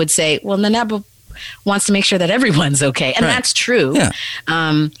CBC would say, well, Nanaba wants to make sure that everyone's okay. And that's true. Yeah.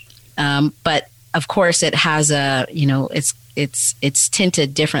 But of course it has it's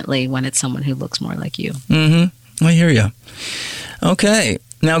tinted differently when it's someone who looks more like you. I hear you. Okay.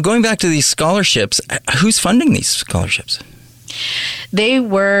 Now, going back to these scholarships, who's funding these scholarships? They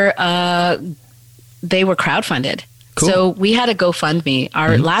were crowdfunded. Cool. So we had a GoFundMe.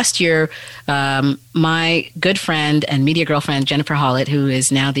 Our last year, my good friend and media girlfriend, Jennifer Hollett, who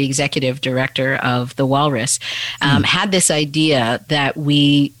is now the executive director of The Walrus, had this idea that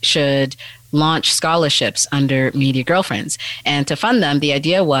we should launch scholarships under Media Girlfriends. And to fund them, the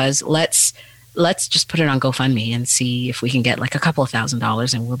idea was let's just put it on GoFundMe and see if we can get like a couple of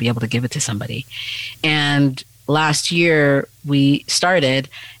 $1,000s and we'll be able to give it to somebody. And last year we started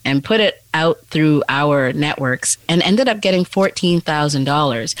and put it out through our networks and ended up getting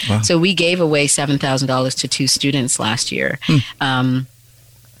 $14,000. Wow. So we gave away $7,000 to 2 students last year. And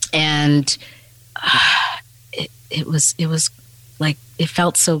it was like, it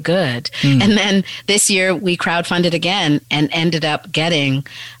felt so good. And then this year we crowdfunded again and ended up getting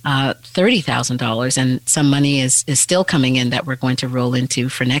 $30,000, and some money is still coming in that we're going to roll into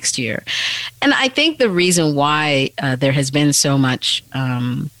for next year. And I think the reason why there has been so much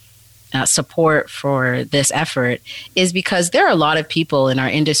support for this effort is because there are a lot of people in our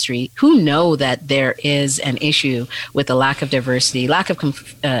industry who know that there is an issue with the lack of diversity, lack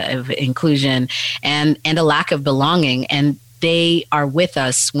of inclusion, and a lack of belonging. And they are with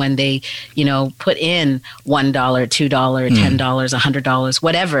us when they, put in $1, $2, $10, $100,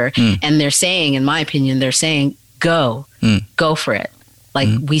 whatever. And they're saying, in my opinion, go for it. Like,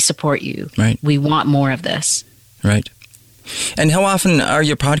 we support you. Right. We want more of this. Right. And how often are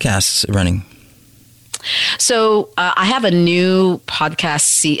your podcasts running? So I have a new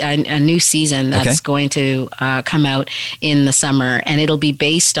podcast, a new season that's going to come out in the summer, and it'll be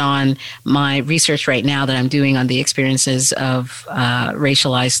based on my research right now that I'm doing on the experiences of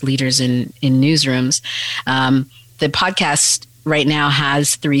racialized leaders in newsrooms. The podcast right now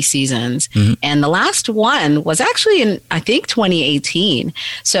has 3 seasons, and the last one was actually in, I think, 2018.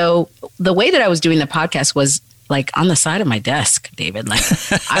 So the way that I was doing the podcast was like on the side of my desk, David. Like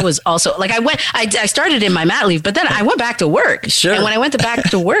I was also like, I started in my mat leave, but then I went back to work. Sure. And when I went back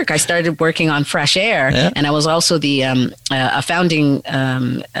to work, I started working on Fresh Air. Yeah. And I was also the a founding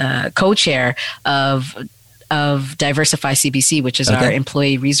co-chair of Diversify CBC, which is our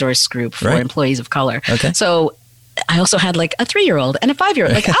employee resource group for employees of color. Okay. So I also had like a 3-year-old and a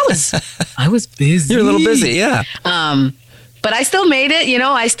 5-year-old. Like I was busy. You're a little busy. Yeah. But I still made it,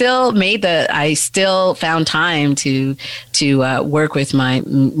 I still found time to work with my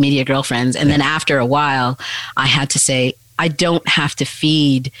media girlfriends. And then after a while, I had to say, I don't have to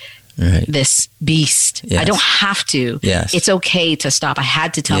feed this beast. Yes. I don't have to. Yes. It's okay to stop. I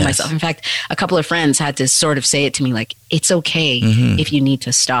had to tell myself. In fact, a couple of friends had to sort of say it to me, like, it's okay if you need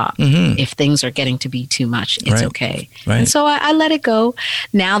to stop. If things are getting to be too much, it's okay. Right. And so I let it go.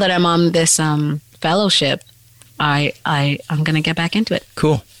 Now that I'm on this fellowship, I'm going to get back into it.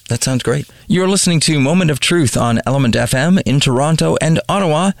 Cool. That sounds great. You're listening to Moment of Truth on Element FM in Toronto and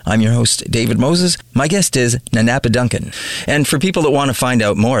Ottawa. I'm your host, David Moses. My guest is Nanapa Duncan. And for people that want to find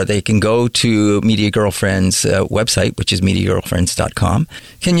out more, they can go to Media Girlfriend's website, which is MediaGirlfriends.com.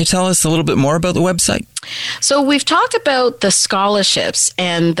 Can you tell us a little bit more about the website? So we've talked about the scholarships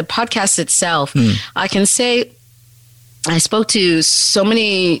and the podcast itself. I can say I spoke to so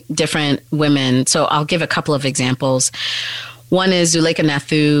many different women, so I'll give a couple of examples. One is Zuleika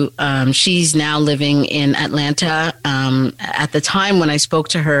Nathu. She's now living in Atlanta. At the time when I spoke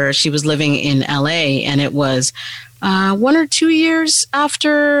to her, she was living in LA, and it was 1 or 2 years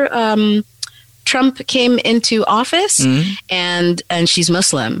after Trump came into office, and she's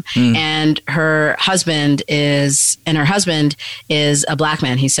Muslim, and her husband is a black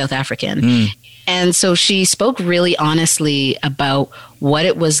man. He's South African. And so she spoke really honestly about what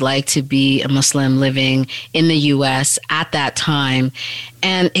it was like to be a Muslim living in the U.S. at that time.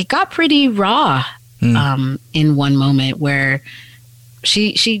 And it got pretty raw in one moment where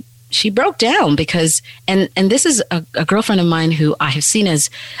she broke down because, and this is a girlfriend of mine who I have seen as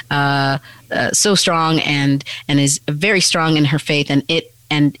so strong and is very strong in her faith,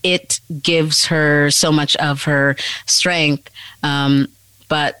 and it gives her so much of her strength.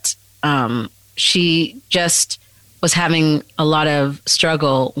 But she just was having a lot of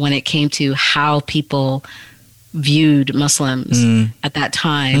struggle when it came to how people viewed Muslims at that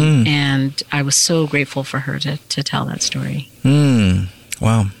time. And I was so grateful for her to tell that story.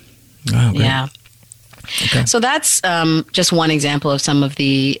 Wow. Great. Yeah. Okay. So that's just one example of some of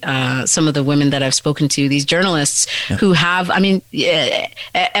the women that I've spoken to, these journalists who have, I mean,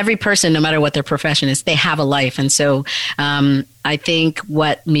 every person, no matter what their profession is, they have a life. And so I think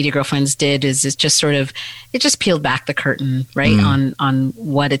what Media Girlfriends did is it just peeled back the curtain, right, on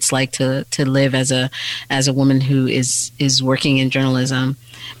what it's like to live as a woman who is working in journalism.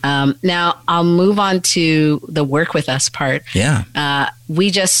 Now I'll move on to the work with us part. Yeah.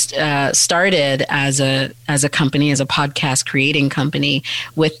 We just started as a company, as a podcast creating company,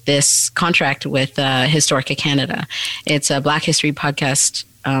 with this contract with Historica Canada. It's a Black History podcast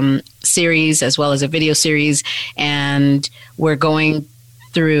series as well as a video series, and we're going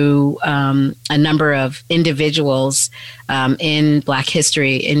through a number of individuals in Black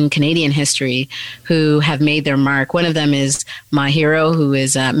history, in Canadian history, who have made their mark. One of them is my hero, who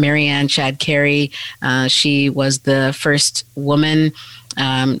is Marianne Chad Carey. She was the first woman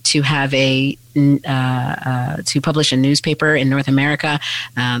to have to publish a newspaper in North America,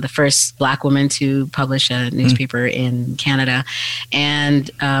 the first Black woman to publish a newspaper in Canada, and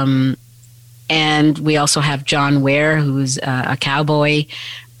we also have John Ware, who's a cowboy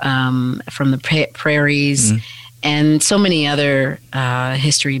from the prairies, and so many other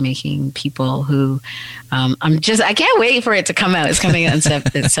history-making people who I can't wait for it to come out. It's coming out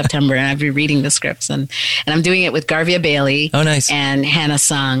in September, and I've been reading the scripts, and I'm doing it with Garvia Bailey and Hannah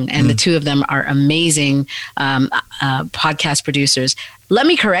Sung, and the two of them are amazing podcast producers. Let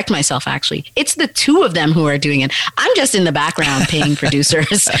me correct myself, actually. It's the two of them who are doing it. I'm just in the background paying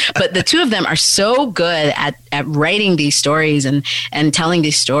producers, but the two of them are so good at writing these stories and telling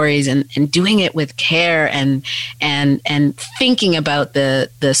these stories and doing it with care and thinking about the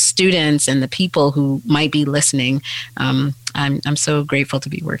students and the people who might be listening. I'm so grateful to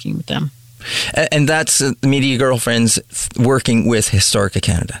be working with them. And that's Media Girlfriends working with Historica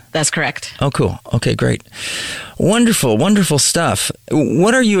Canada. That's correct. Oh, cool. Okay, great. Wonderful, wonderful stuff.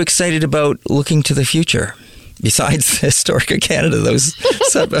 What are you excited about looking to the future? Besides Historica Canada, those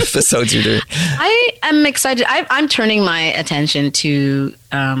sub-episodes you're doing. I am excited. I'm turning my attention to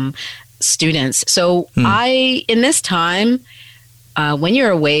students. So in this time, when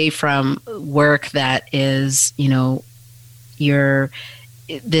you're away from work that is,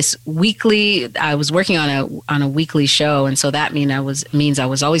 this weekly, I was working on a weekly show, and so that means I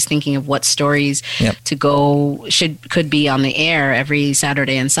was always thinking of what stories could be on the air every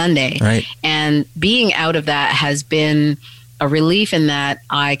Saturday and Sunday. Right. And being out of that has been a relief in that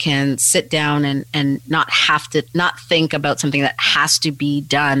I can sit down and not think about something that has to be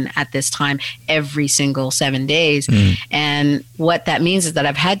done at this time every single 7 days. And what that means is that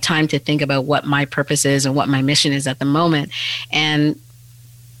I've had time to think about what my purpose is and what my mission is at the moment. And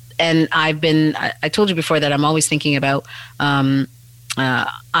I told you before that I'm always thinking about, I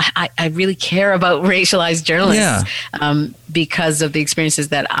really care about racialized journalists because of the experiences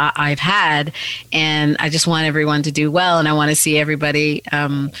that I've had. And I just want everyone to do well. And I want to see everybody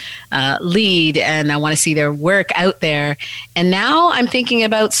lead, and I want to see their work out there. And now I'm thinking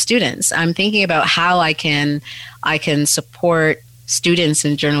about students. I'm thinking about how I can support students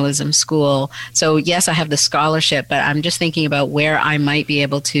in journalism school. So yes, I have the scholarship, but I'm just thinking about where I might be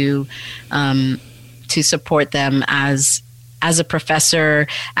able to support them as a professor,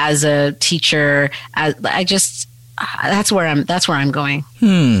 as a teacher. That's where I'm going.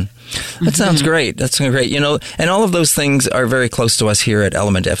 That sounds great. That's great. And all of those things are very close to us here at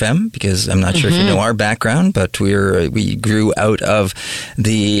Element FM, because I'm not sure if you know our background, but we grew out of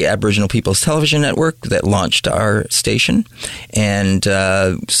the Aboriginal People's Television Network that launched our station. And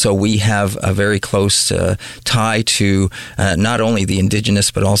so we have a very close tie to not only the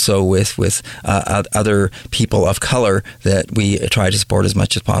Indigenous, but also with other people of color that we try to support as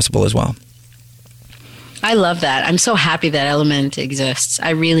much as possible as well. I love that. I'm so happy that Element exists.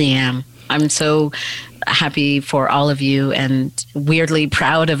 I really am. I'm so happy for all of you and weirdly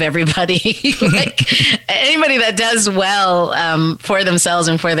proud of everybody. Like anybody that does well for themselves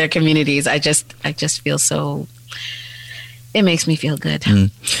and for their communities. I just feel so. It makes me feel good.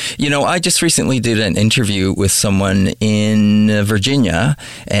 You know, I just recently did an interview with someone in Virginia,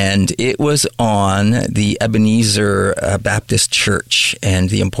 and it was on the Ebenezer Baptist Church and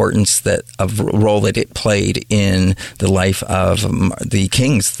the importance of role that it played in the life of the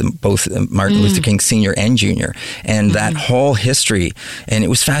Kings, both Martin Luther King Sr. and Jr., and that whole history. And it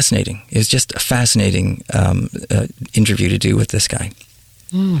was fascinating. It was just a fascinating interview to do with this guy.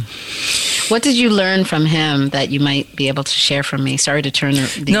 What did you learn from him that you might be able to share from me? Sorry to turn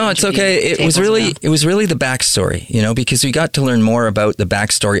the No, it's okay. It was really the backstory, you know, because we got to learn more about the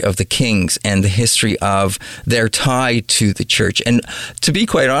backstory of the Kings and the history of their tie to the church. And to be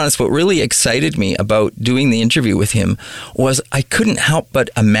quite honest, what really excited me about doing the interview with him was I couldn't help but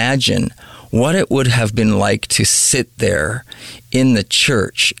imagine what it would have been like to sit there in the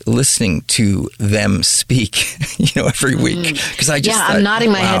church listening to them speak, you know, every week. Because I just I'm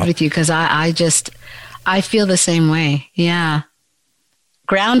nodding my head with you because I feel the same way. Yeah.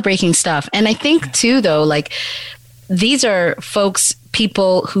 Groundbreaking stuff. And I think too, though, like these are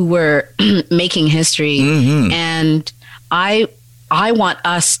people who were making history, and I want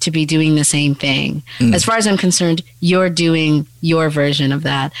us to be doing the same thing. As far as I'm concerned, you're doing your version of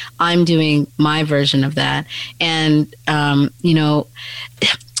that. I'm doing my version of that. And, you know,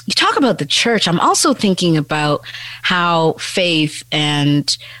 you talk about the church. I'm also thinking about how faith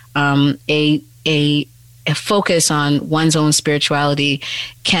and a focus on one's own spirituality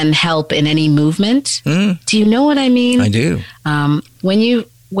can help in any movement. Do you know what I mean? I do. When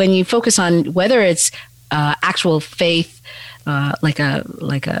you focus on whether it's actual faith, like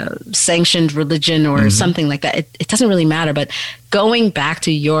a sanctioned religion or something like that. It doesn't really matter, but going back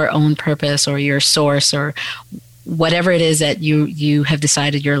to your own purpose or your source or whatever it is that you have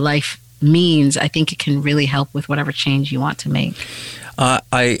decided your life means, I think it can really help with whatever change you want to make.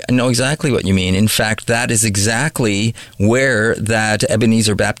 I know exactly what you mean. In fact, that is exactly where that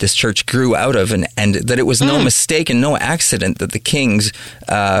Ebenezer Baptist Church grew out of, and that it was no mistake and no accident that the Kings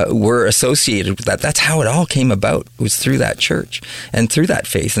were associated with that. That's how it all came about. It was through that church and through that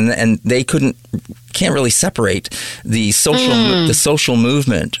faith, and they can't really separate the social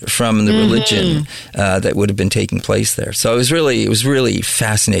movement from the religion that would have been taking place there. So it was really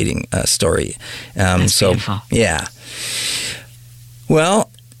fascinating story. That's beautiful. Yeah. Well,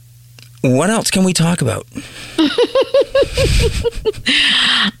 what else can we talk about?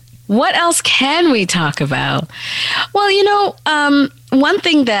 What else can we talk about? Well, you know, one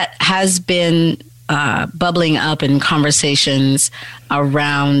thing that has been bubbling up in conversations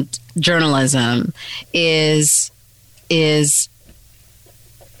around journalism is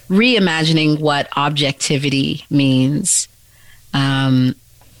reimagining what objectivity means in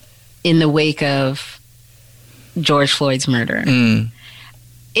the wake of George Floyd's murder.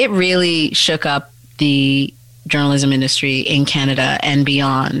 It really shook up the journalism industry in Canada and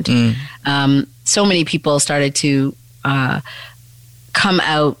beyond. So many people started to come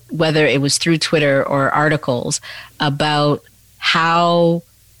out, whether it was through Twitter or articles, about how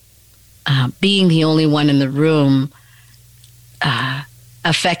being the only one in the room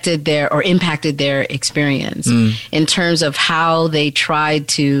affected or impacted their experience in terms of how they tried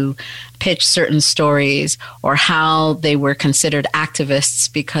to pitch certain stories or how they were considered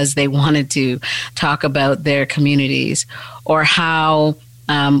activists because they wanted to talk about their communities, or how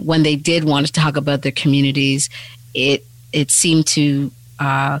when they did want to talk about their communities, it seemed to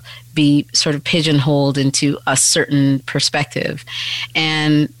be sort of pigeonholed into a certain perspective.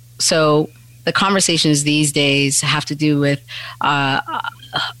 And so the conversations these days have to do with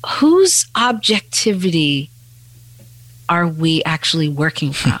whose objectivity are we actually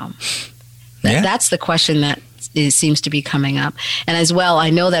working from? That's the question that seems to be coming up. And as well, I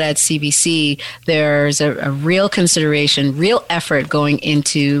know that at CBC, there's a real consideration, real effort going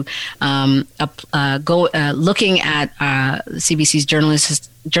into looking at CBC's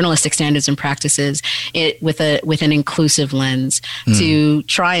journalistic standards and practices with an inclusive lens to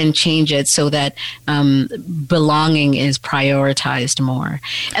try and change it so that belonging is prioritized more.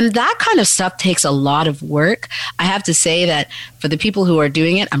 And that kind of stuff takes a lot of work. I have to say that for the people who are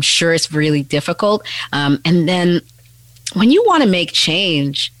doing it, I'm sure it's really difficult. And then when you want to make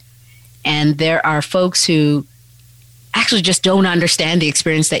change and there are folks who actually just don't understand the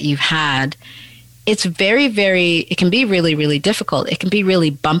experience that you've had, it's it can be really, really difficult. It can be really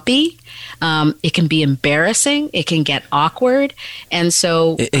bumpy. It can be embarrassing. It can get awkward. And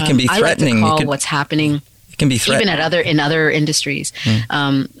so it can be threatening. I like to call what's happening. It can be threatening. Even in other industries,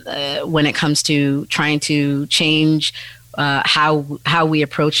 when it comes to trying to change how we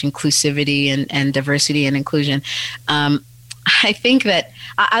approach inclusivity and diversity and inclusion. I think that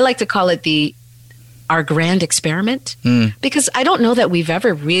I like to call it our grand experiment, because I don't know that we've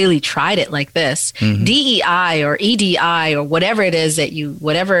ever really tried it like this. DEI or EDI or whatever it is that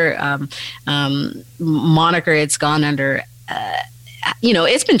whatever moniker it's gone under,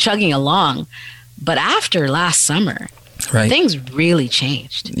 it's been chugging along. But after last summer, things really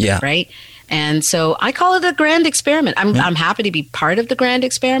changed. Yeah. Right. And so I call it a grand experiment. I'm happy to be part of the grand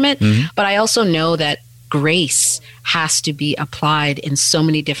experiment, but I also know that grace has to be applied in so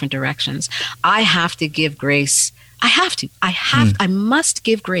many different directions. I have to give grace. I must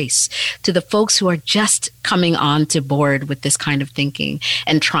give grace to the folks who are just coming on to board with this kind of thinking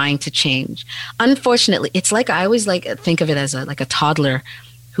and trying to change. Unfortunately, it's like I always think of it as like a toddler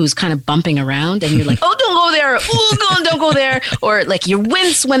who's kind of bumping around, and you're like, oh, don't go there. Oh, don't go there. Or like you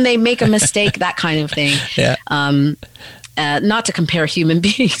wince when they make a mistake, that kind of thing. Yeah. Not to compare human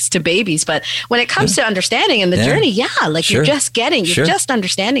beings to babies, but when it comes to understanding and the journey, you're just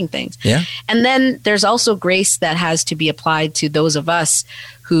understanding things. Yeah. And then there's also grace that has to be applied to those of us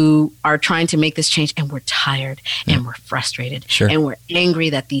who are trying to make this change, and we're tired and we're frustrated and we're angry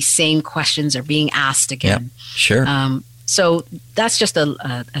that these same questions are being asked again. Yeah. Sure. So that's just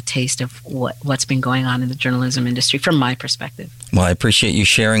a taste of what's been going on in the journalism industry from my perspective. Well, I appreciate you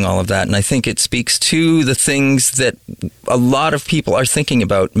sharing all of that. And I think it speaks to the things that a lot of people are thinking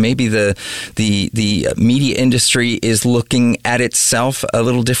about. Maybe the media industry is looking at itself a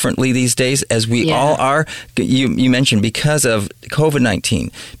little differently these days, as we all are. You mentioned because of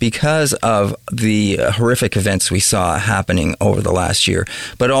COVID-19, because of the horrific events we saw happening over the last year,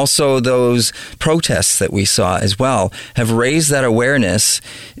 but also those protests that we saw as well have raised that awareness,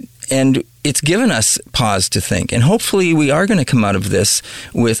 and it's given us pause to think. And hopefully we are going to come out of this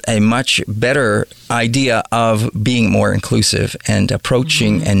with a much better idea of being more inclusive and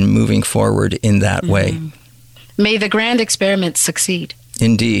approaching and moving forward in that way. May the grand experiment succeed.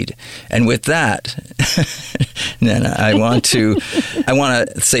 Indeed. And with that, Nana, I want to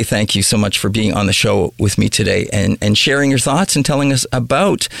say thank you so much for being on the show with me today and sharing your thoughts and telling us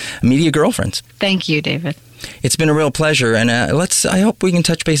about Media Girlfriends. Thank you, David. It's been a real pleasure, and I hope we can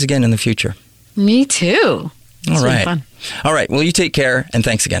touch base again in the future. Me too. All right. Fun. All right. Well, you take care, and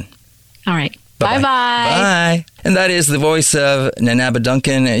thanks again. All right. Bye-bye. Bye. And that is the voice of Nanaba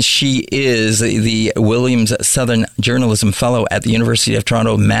Duncan. She is the Williams Southern Journalism Fellow at the University of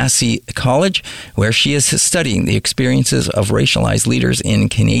Toronto Massey College, where she is studying the experiences of racialized leaders in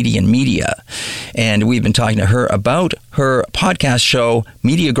Canadian media. And we've been talking to her about her podcast show,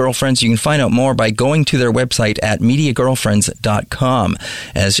 Media Girlfriends. You can find out more by going to their website at MediaGirlfriends.com.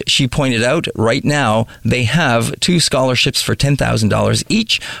 As she pointed out, right now they have 2 scholarships for $10,000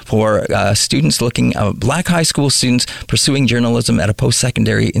 each for students looking at Black high school students pursuing journalism at a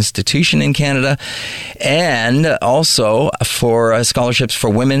post-secondary institution in Canada, and also for scholarships for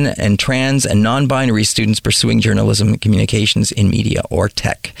women and trans and non-binary students pursuing journalism, communications in media, or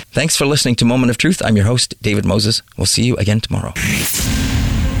tech. Thanks for listening to Moment of Truth. I'm your host, David Moses. We'll see you again tomorrow.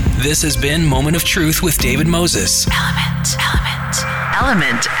 This has been Moment of Truth with David Moses.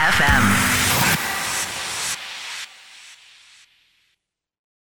 Element FM.